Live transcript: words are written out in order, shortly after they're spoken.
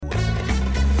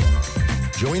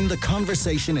Join the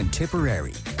conversation in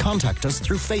Tipperary. Contact us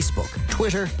through Facebook,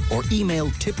 Twitter, or email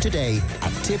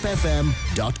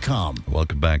tiptoday@tipfm.com.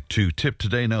 Welcome back to Tip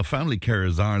Today. Now, Family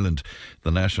Carers Ireland, the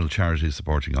national charity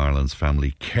supporting Ireland's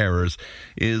family carers,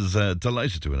 is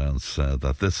delighted to announce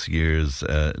that this year's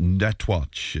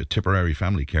Netwatch Tipperary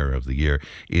Family Carer of the Year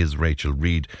is Rachel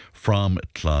Reid from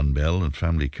Clonmel. And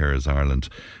Family Carers Ireland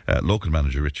local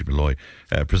manager Richie Malloy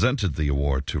presented the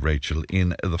award to Rachel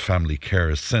in the Family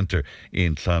Carers Centre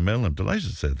in Clonmel. I'm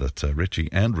delighted to say that Richie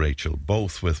and Rachel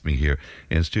both with me here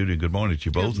in studio. Good morning to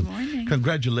you both. Good morning. And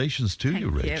congratulations to you,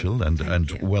 Rachel, Thank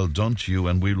and you. well done to you.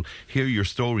 And we'll hear your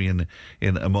story in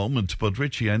a moment. But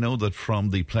Richie, I know that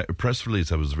from the press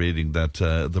release I was reading that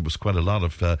there was quite a lot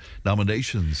of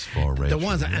nominations for Rachel. There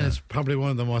was, and it's probably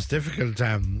one of the most difficult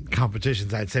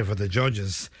competitions, I'd say, for the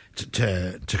judges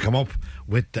to come up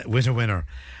with a winner.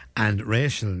 And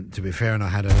Rachel, to be fair, now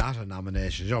had a lot of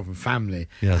nominations from family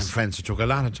and friends who took a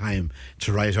lot of time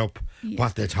to write up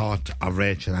what they thought of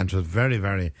Rachel, and it was very,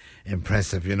 very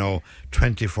impressive.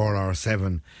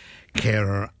 24/7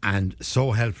 carer and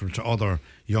so helpful to other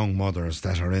young mothers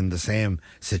that are in the same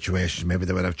situation. Maybe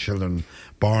they would have children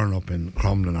born up in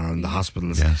Crumlin or in the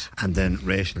hospitals, and then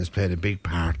Rachel has played a big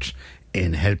part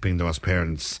in helping those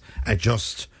parents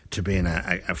adjust to being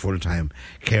a full-time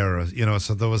carer,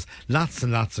 so there was lots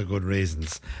and lots of good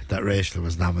reasons that Rachel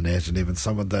was nominated. Even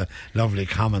some of the lovely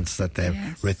comments that they've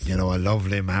written, a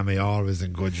lovely mammy, always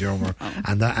in good humour,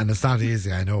 and it's not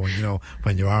easy, I know,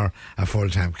 when you are a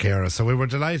full-time carer. So we were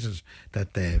delighted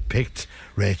that they picked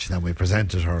Rachel and we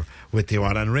presented her with the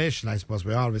award. And Rachel, I suppose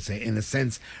we always say, in a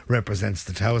sense, represents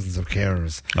the thousands of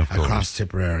carers across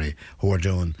Tipperary who are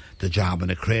doing the job, and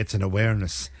it creates an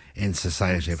awareness in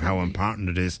society of how important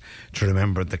it is to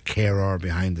remember the carer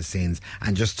behind the scenes.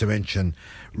 And just to mention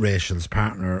Rachel's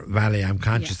partner, Valley, I'm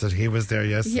conscious that he was there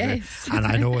yesterday. And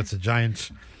I know it's a giant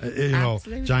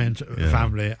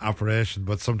family operation,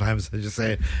 but sometimes, as you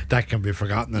say, that can be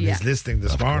forgotten, and he's listening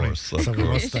this morning. So we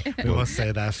must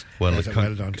say that. Well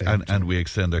done to him. And we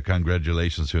extend our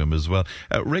congratulations to him as well.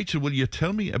 Rachel, will you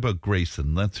tell me about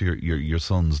Grayson? That's your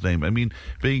son's name. I mean,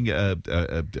 being a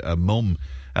mum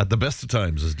at the best of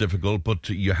times is difficult, but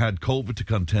you had COVID to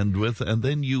contend with, and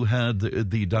then you had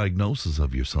the diagnosis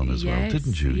of your son as well,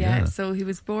 didn't you? Yeah, so he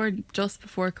was born just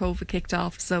before COVID kicked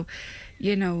off, so,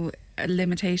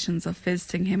 limitations of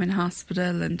visiting him in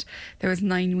hospital, and there was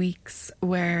 9 weeks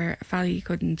where Fally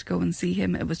couldn't go and see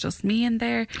him. It was just me in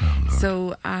there.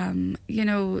 So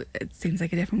it seems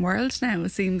like a different world now. It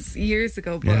seems years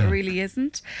ago, but it really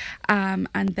isn't.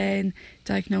 And then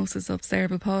diagnosis of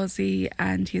cerebral palsy,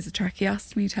 and he has a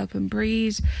tracheostomy to help him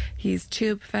breathe. He's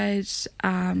tube fed,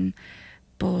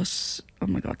 but oh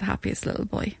my God, the happiest little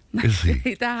boy. Is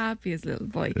he? The happiest little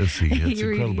boy. Is he? It's he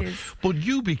incredible. Really is. But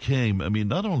you became,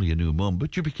 not only a new mum,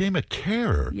 but you became a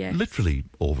carer, literally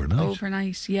overnight.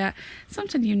 Overnight, yeah.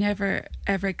 Something you never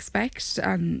ever expect,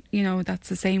 and that's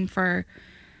the same for,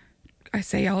 I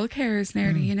say, all carers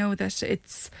nearly. That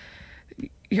it's,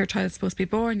 your child's supposed to be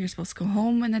born, you're supposed to go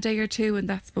home in a day or two, and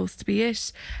that's supposed to be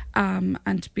it.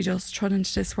 And to be just thrown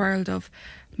into this world of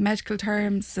medical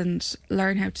terms and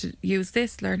learn how to use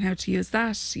this, learn how to use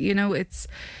that.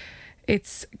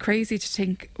 It's crazy to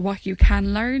think what you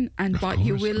can learn and of what course,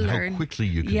 you will learn. How quickly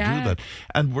you can do that.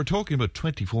 And we're talking about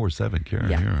 24/7 care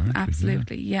here, aren't we?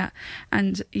 Absolutely,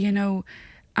 And,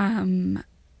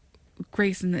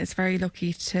 Grayson is very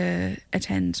lucky to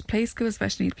attend play school,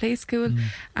 special need play school.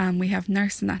 We have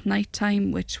nursing at night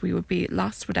time, which we would be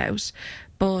lost without.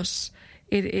 But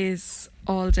it is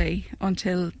all day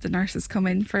until the nurses come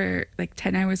in for like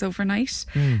 10 hours overnight.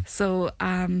 So,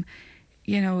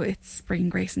 it's bringing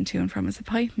Grayson to and from his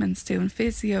appointments, doing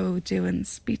physio, doing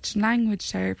speech and language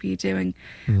therapy, doing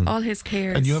all his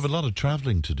cares. And you have a lot of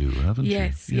travelling to do, haven't you?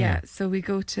 Yes, So we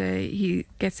he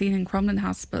gets seen in Crumlin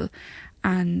Hospital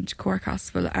and Cork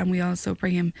Hospital, and we also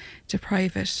bring him to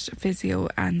private physio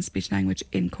and speech language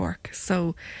in Cork.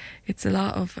 So it's a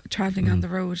lot of travelling on the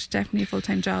road, definitely a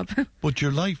full-time job. But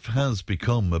your life has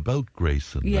become about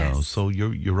Grayson now, so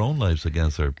your own lives, I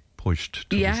guess, are pushed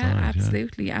to the side.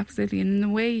 Absolutely. And in a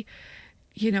way,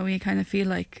 you kind of feel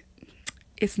like,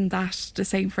 isn't that the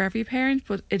same for every parent?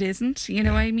 But it isn't, what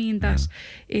I mean? That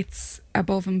it's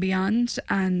above and beyond,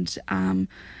 and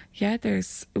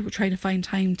we're trying to find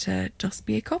time to just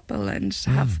be a couple and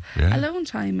have alone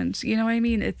time, and what I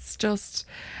mean? It's just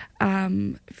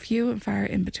few and far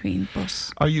in between.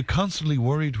 But are you constantly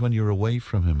worried when you're away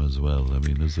from him as well? I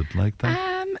mean, is it like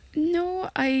that?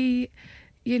 No,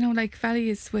 like Valley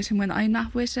is with him when I'm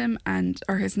not with him,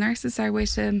 or his nurses are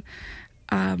with him.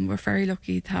 We're very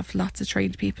lucky to have lots of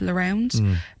trained people around,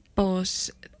 but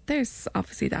there's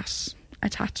obviously that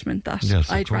attachment that Yes,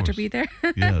 of I'd rather course. be there.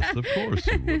 Yes, of course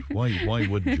you would. Why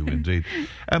wouldn't you, indeed?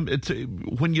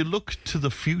 When you look to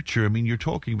the future, I mean, you're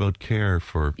talking about care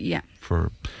for Yeah.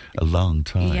 a long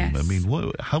time. Yes. I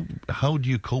mean, how do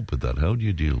you cope with that? How do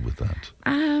you deal with that?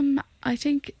 I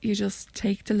think you just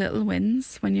take the little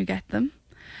wins when you get them.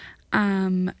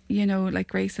 Like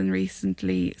Grayson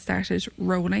recently started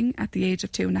rolling at the age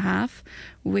of 2.5,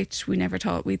 which we never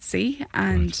thought we'd see.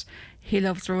 And he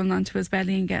loves rolling onto his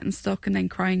belly and getting stuck and then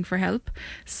crying for help.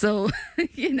 So,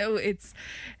 it's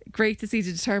great to see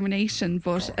the determination,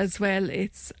 but as well,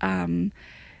 it's sad.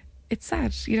 It's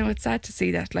sad to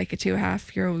see that like a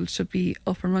 2.5-year-old should be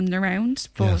up and running around,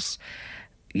 but Yes.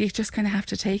 you just kind of have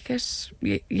to take it.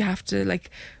 You have to,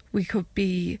 we could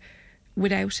be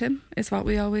without him, is what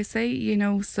we always say,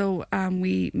 so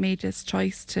we made this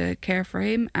choice to care for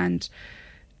him and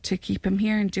to keep him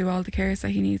here and do all the cares that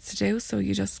he needs to do, so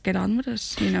you just get on with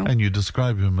it, And you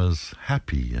describe him as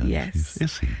happy. And Yes.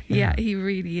 Is he? Yeah, he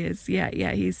really is. Yeah,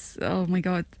 he's, oh my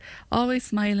God, always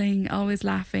smiling, always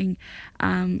laughing.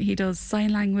 He does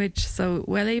sign language, so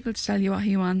well able to tell you what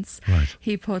he wants. Right.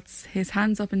 He puts his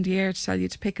hands up in the air to tell you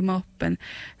to pick him up, and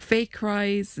fake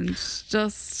cries, and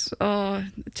just,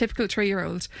 typical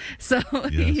 3-year-old. So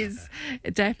Yes. He's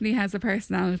definitely has a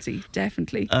personality,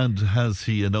 definitely. And has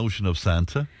he a notion of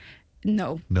Santa?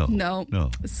 No. No.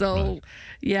 So,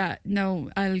 Right. no,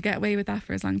 I'll get away with that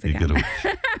for as long as I You can. get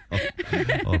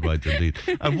away. All right, indeed.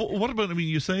 And what about, I mean,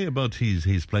 you say about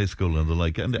his play school and the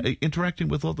like, and interacting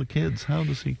with other kids, how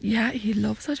does he? Yeah, he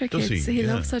loves other Does kids. he? He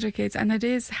Yeah. loves other kids. And it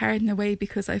is hard in a way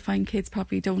because I find kids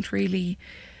probably don't really,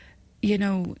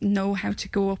 know how to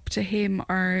go up to him,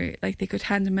 or like they could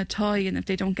hand him a toy, and if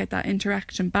they don't get that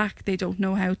interaction back, they don't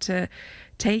know how to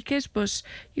take it. But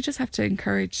you just have to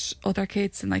encourage other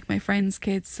kids and like my friends'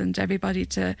 kids and everybody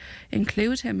to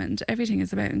include him, and everything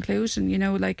is about inclusion.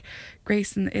 Like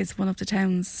Grayson is one of the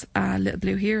town's little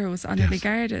blue heroes on Yes. Illy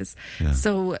Gardas. Yeah.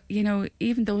 So,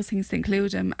 even those things to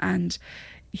include him, and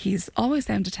he's always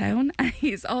down to town and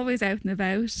he's always out and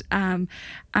about,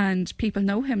 and people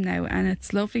know him now, and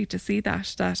it's lovely to see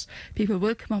that people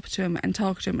will come up to him and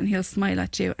talk to him and he'll smile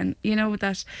at you, and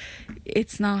that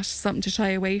it's not something to shy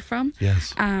away from.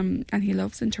 Yes. And he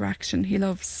loves interaction, he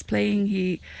loves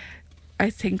playing. I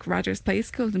think Rogers Play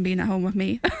School than being at home with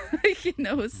me,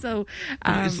 so...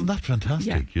 Isn't that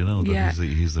fantastic, yeah, that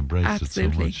he's embraced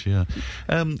absolutely. it so much,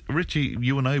 yeah. Richie,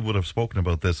 you and I would have spoken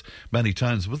about this many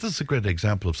times, but this is a great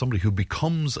example of somebody who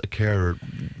becomes a carer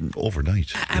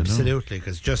overnight. Absolutely,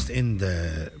 because just in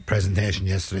the presentation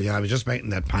yesterday, I was just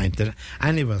making that point that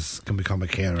any of us can become a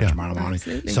carer tomorrow morning.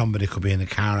 Absolutely. Somebody could be in a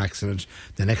car accident,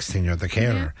 the next thing you're the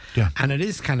carer. Yeah. And it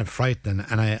is kind of frightening.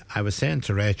 And I was saying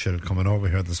to Rachel coming over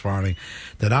here this morning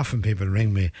that often people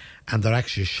ring me and they're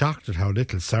actually shocked at how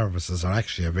little services are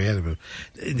actually available.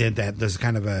 There's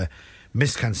kind of a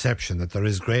misconception that there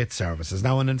is great services.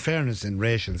 Now, and in fairness, in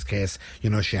Rachel's case,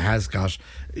 she has got,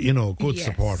 good Yes,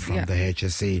 support from yeah. the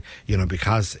HSE,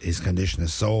 because his condition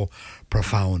is so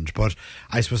profound. But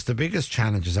I suppose the biggest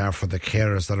challenges are for the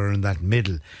carers that are in that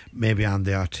middle, maybe on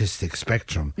the autistic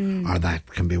spectrum, or that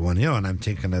can be one, and I'm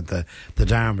thinking of the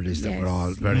Darmodys that Yes. we're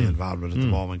all very involved with at the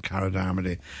moment, Cara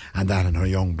Darmody and that and her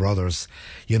young brothers.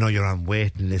 You're on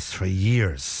waiting lists for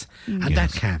years, and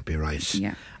that can't be right.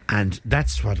 Yeah. And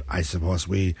that's what I suppose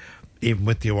we, even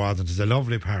with the awards, and it's a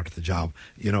lovely part of the job,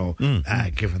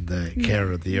 given the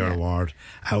Carer of the Year award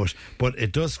out. But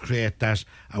it does create that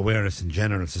awareness in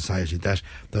general society that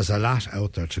there's a lot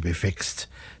out there to be fixed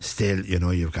still.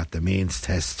 You've got the means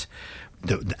test,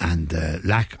 and the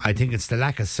lack, I think it's the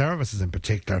lack of services in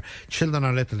particular. Children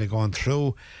are literally going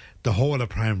through the whole of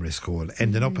primary school,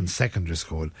 ending up in secondary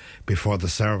school before the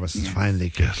services finally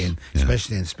kick in,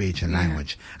 especially in speech and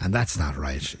language, and that's not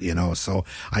right, So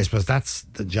I suppose that's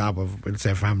the job of, we'll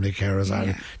say, family carers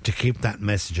are to keep that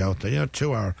message out there,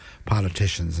 to our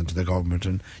politicians and to the government.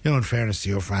 And in fairness to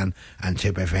you, Fran, and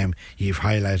Tip FM, you've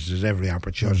highlighted it every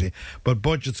opportunity, but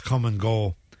budgets come and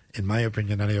go, in my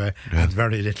opinion anyway, and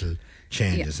very little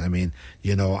changes. Yeah. I mean,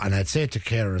 and I'd say to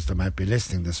carers that might be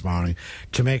listening this morning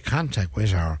to make contact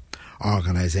with our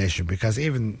organisation, because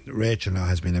even Rachel now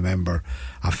has been a member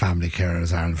of Family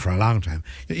Carers Ireland for a long time.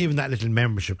 Even that little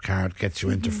membership card gets you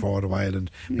into Photo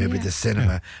Island, maybe the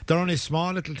cinema. They're only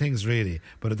small little things really,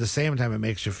 but at the same time it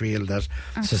makes you feel that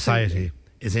society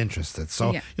is interested.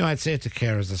 So, Yeah. I'd say to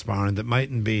carers this morning that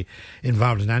mightn't be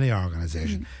involved in any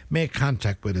organisation, make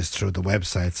contact with us through the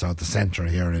websites or the centre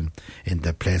here in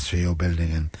the Place for You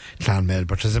building in Clonmel.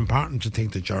 But it's important to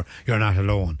think that you're not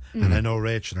alone. And I know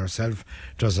Rachel herself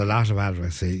does a lot of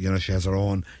advocacy. She has her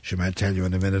own, she might tell you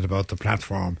in a minute about the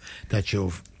platform that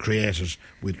you've created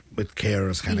with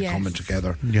carers kind of Yes. coming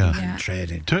together Yeah. Yeah. and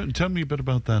trading. Tell me a bit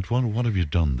about that. What have you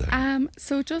done there?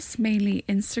 So just mainly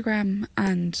Instagram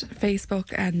and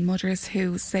Facebook, and mothers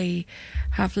who say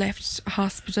have left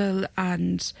hospital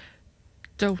and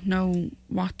don't know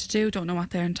what to do, don't know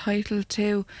what they're entitled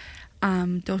to,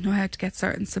 don't know how to get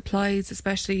certain supplies,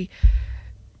 especially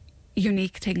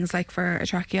unique things like for a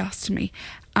tracheostomy,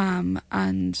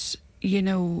 and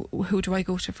who do I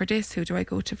go to for this, who do I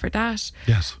go to for that?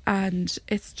 Yes. And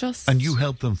it's just, And you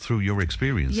help them through your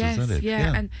experience, yes, is that it?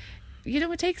 yeah. And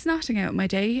it takes nothing out of my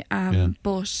day,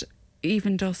 but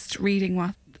even just reading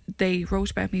what they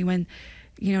wrote about me when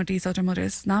these other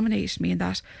mothers nominated me, and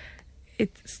that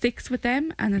it sticks with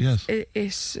them, and it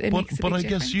makes a big But I difference.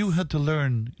 guess you had to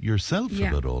learn yourself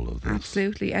about all of this.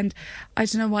 Absolutely. And I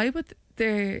don't know why, but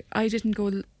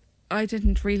I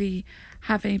didn't really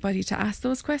have anybody to ask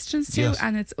those questions to. Yes.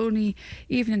 And it's only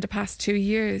even in the past 2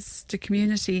 years, the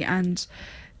community and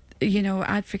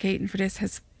advocating for this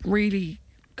has really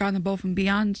gone above and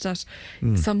beyond that.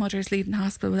 Some mothers leaving the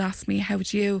hospital would ask me, how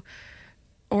do you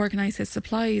organise his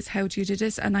supplies, how do you do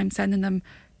this? And I'm sending them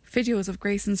videos of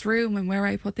Grayson's room and where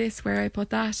I put this, where I put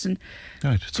that. And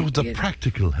Right, so it's a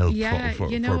practical help for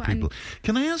people. and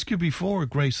Can I ask you, before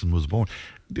Grayson was born,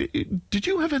 did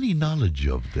you have any knowledge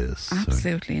of this?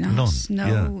 absolutely not.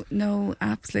 None. No,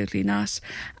 absolutely not.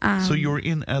 So you were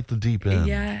in at the deep end.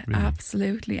 Yeah,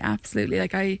 really? absolutely.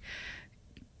 Like, I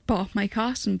bought my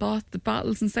cot and bought the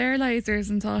bottles and sterilisers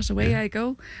and thought, away I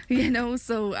go.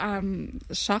 So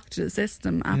shock to the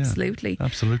system, absolutely. Yeah,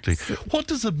 absolutely. What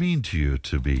does it mean to you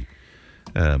to be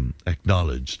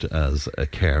acknowledged as a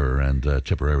carer and a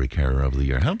Tipperary Carer of the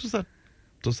Year? How does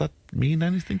that mean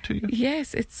anything to you?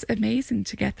 Yes, it's amazing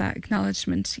to get that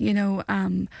acknowledgement.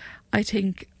 I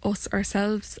think us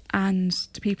ourselves and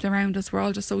the people around us, we're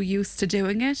all just so used to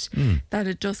doing it that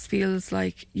it just feels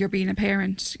like you're being a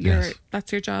parent. Yes.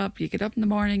 That's your job. You get up in the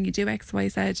morning, you do X, Y,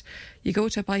 Z, you go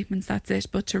to appointments, that's it.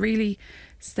 But to really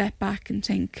step back and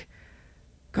think,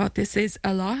 God, this is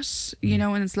a lot,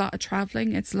 and it's a lot of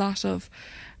travelling. It's a lot of,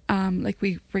 like,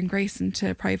 we bring Grayson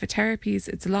to private therapies.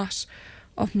 It's a lot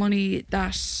of money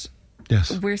that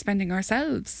we're spending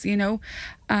ourselves,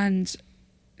 and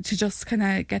to just kind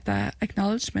of get that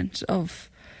acknowledgement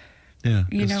of,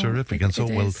 it's terrific and so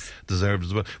it well is. deserved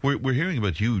as well. We're hearing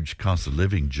about huge cost of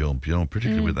living jump,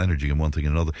 particularly with energy and one thing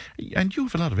and another. And you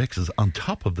have a lot of extras on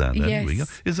top of that anyway.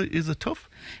 Yes. Is it tough?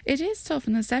 It is tough,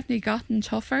 and it's definitely gotten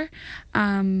tougher.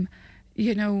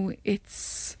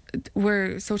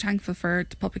 We're so thankful for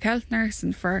the public health nurse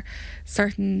and for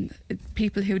certain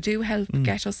people who do help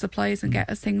get us supplies and get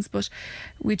us things, but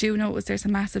we do notice there's a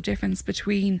massive difference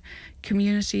between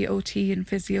community OT and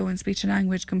physio and speech and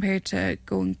language compared to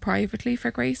going privately for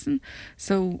Grayson.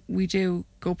 So we do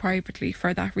go privately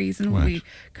for that reason. Right.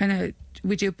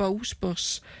 We do both,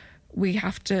 but we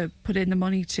have to put in the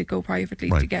money to go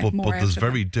privately Right, to get but more there's out of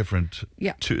very it. different.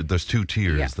 Yeah. There's two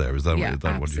tiers Yeah. there. Is that, Yeah,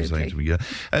 what you're saying to me? Yeah,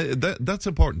 that's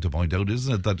important to point out,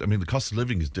 isn't it? That the cost of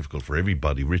living is difficult for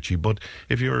everybody, Richie. But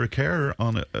if you're a carer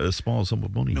on a small sum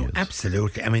of money, No, yes.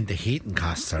 absolutely. I mean, the heating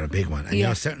costs are a big one, and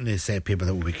Yeah. certainly say people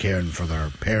that will be caring for their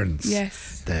parents.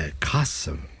 Yes. The costs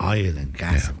of oil and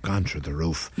gas have gone through the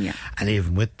roof. Yeah. And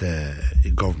even with the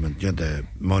government, the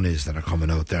monies that are coming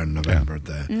out there in November,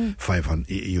 the 500,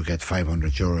 you get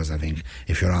 €500, I think,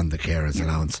 if you're on the carers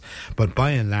allowance. But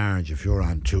by and large, if you're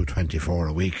on $224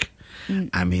 a week,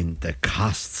 I mean, the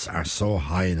costs are so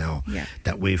high now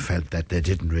that we felt that they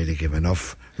didn't really give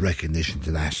enough recognition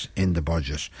to that in the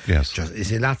budget. Yes. You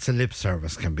see, lots of lip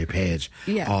service can be paid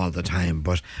all the time,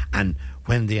 and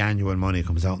when the annual money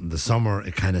comes out in the summer,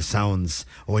 it kind of sounds,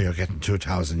 you're getting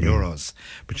 €2,000.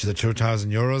 But the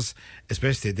 €2,000,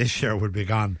 especially this year, would be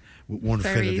gone with one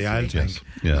Very fill of the oil easily. tank.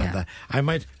 Yes. Yeah.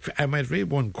 And, I might read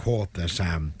one quote that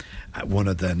one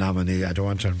of the nominees, I don't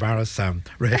want to embarrass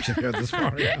Rachel here this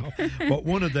morning now, but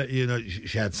one of the,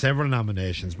 she had several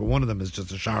nominations, but one of them is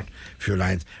just a short few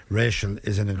lines. Rachel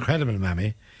is an incredible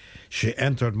mammy. She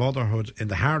entered motherhood in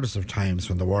the hardest of times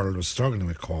when the world was struggling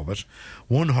with COVID,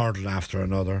 one hurdle after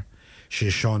another. She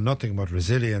has shown nothing but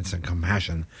resilience and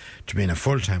compassion to being a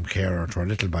full-time carer to her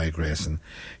little boy Grayson.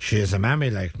 She is a mammy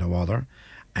like no other,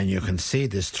 and you can see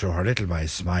this through her little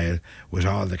boy's smile with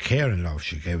all the care and love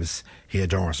she gives. He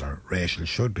adores her. Rachel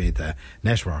should be the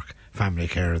network Family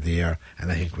Carer of the Year,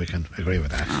 and I think we can agree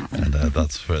with that. And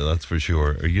that's for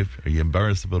sure. Are you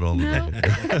embarrassed about all of that?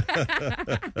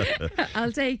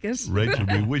 I'll take it. Rachel,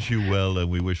 we wish you well, and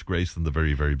we wish Grayson the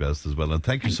very, very best as well. And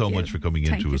thank you so much for coming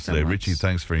into us today. Richie,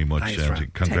 thanks very much.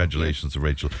 Congratulations to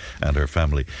Rachel and her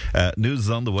family. News is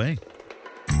on the way.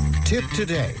 Tip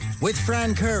today with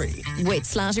Fran Curry. With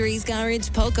Slattery's Garage,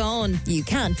 Puckane. You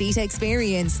can't beat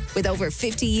experience. With over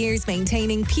 50 years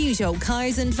maintaining Peugeot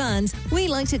cars and vans, we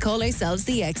like to call ourselves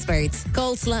the experts.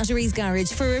 Call Slattery's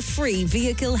Garage for a free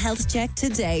vehicle health check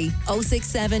today.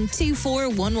 067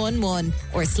 24111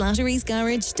 or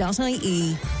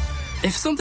slatterysgarage.ie. If something